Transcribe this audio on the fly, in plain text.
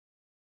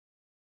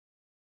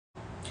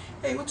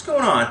Hey, what's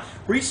going on?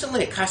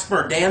 Recently, a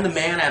customer, Dan the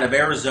Man out of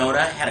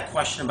Arizona, had a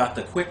question about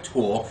the Kwik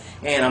tool,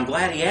 and I'm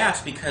glad he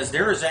asked because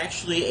there is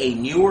actually a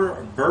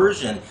newer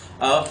version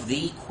of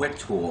the Kwik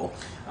tool.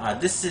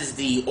 This is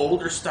the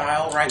older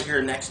style right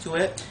here next to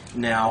it.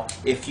 Now,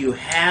 if you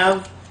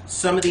have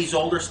some of these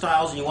older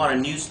styles and you want a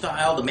new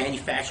style, the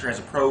manufacturer has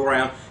a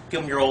program. Give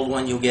them your old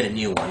one, you'll get a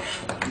new one.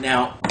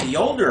 Now, the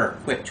older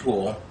Kwik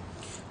tool,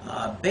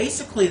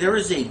 basically there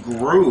is a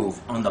groove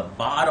on the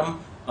bottom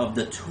of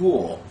the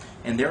tool,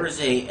 and there is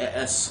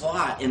a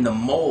slot in the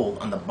mold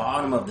on the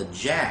bottom of the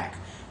jack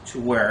to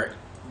where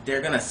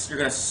you're gonna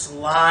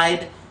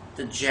slide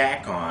the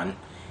jack on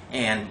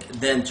and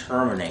then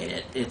terminate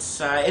it.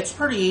 It's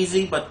pretty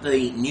easy, but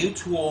the new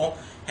tool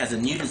has a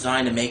new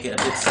design to make it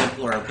a bit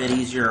simpler, a bit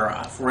easier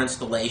for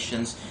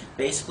installations.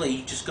 Basically,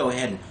 you just go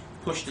ahead and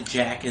push the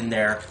jack in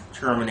there,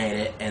 terminate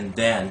it, and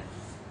then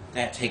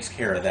that takes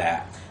care of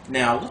that.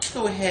 Now, let's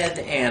go ahead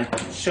and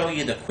show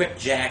you the Kwik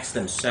jacks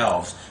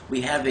themselves.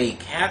 We have a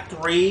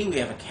Cat3, we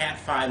have a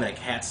Cat5, and a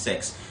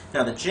Cat6.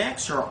 Now, the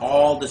jacks are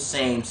all the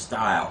same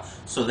style,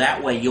 so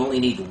that way you only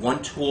need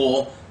one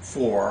tool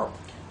for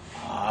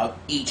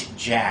each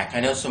jack.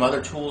 I know some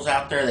other tools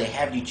out there, they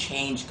have you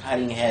change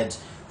cutting heads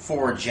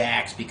for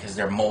jacks because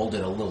they're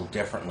molded a little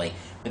differently,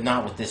 but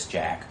not with this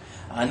jack.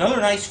 Another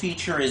nice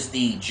feature is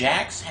the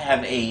jacks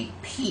have a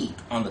peak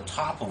on the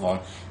top of them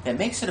that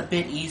makes it a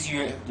bit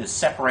easier to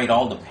separate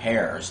all the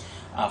pairs.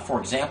 For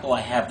example, I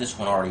have this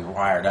one already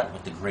wired up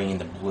with the green,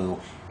 the blue,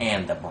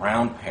 and the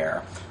brown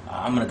pair.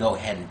 I'm going to go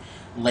ahead and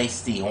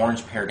lace the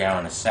orange pair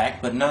down in a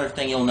sec, but another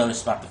thing you'll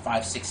notice about the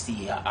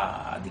 560,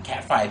 the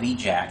Cat5e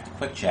jack, the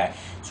Kwik jack,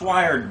 it's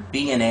wired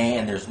B and A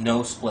and there's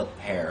no split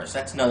pairs.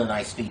 That's another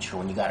nice feature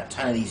when you got a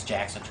ton of these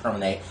jacks to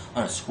terminate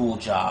on a school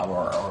job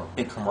or a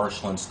big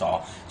commercial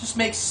install. Just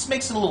makes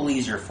it a little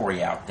easier for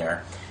you out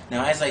there.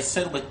 Now, as I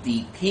said with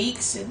the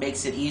peaks, it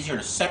makes it easier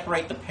to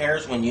separate the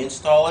pairs when you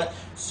install it,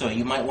 so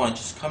you might want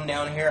to just come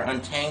down here,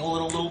 untangle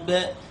it a little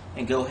bit,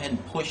 and go ahead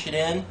and push it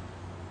in.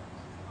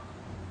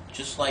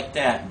 Just like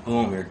that,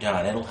 boom, you're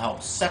done. It'll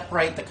help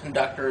separate the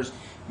conductors,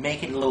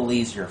 make it a little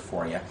easier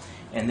for you.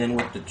 And then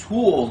with the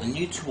tool, the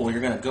new tool,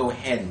 you're going to go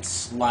ahead and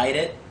slide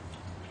it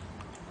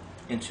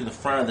into the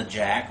front of the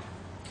jack.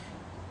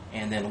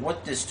 And then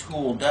what this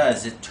tool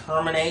does, it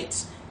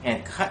terminates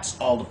and cuts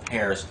all the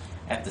pairs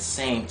at the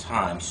same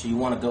time. So you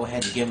want to go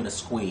ahead and give it a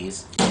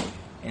squeeze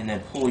and then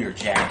pull your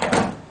jack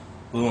out.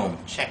 Boom,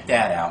 check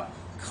that out.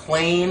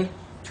 Clean,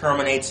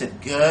 terminates it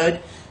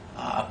good.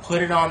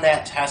 Put it on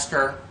that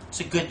tester. It's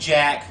a good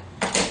jack.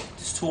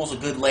 This tool's a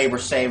good labor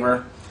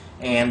saver,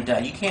 and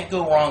you can't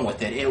go wrong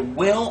with it. It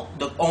will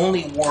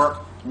only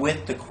work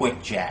with the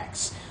Kwik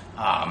jacks.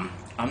 I'm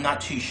not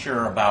too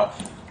sure about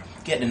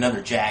getting another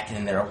jack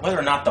in there, whether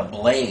or not the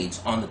blades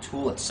on the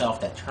tool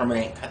itself that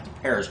terminate and cut the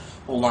pairs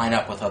will line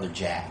up with other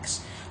jacks.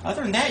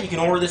 Other than that, you can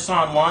order this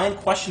online.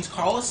 Questions,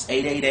 call us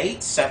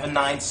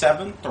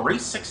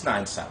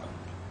 888-797-3697.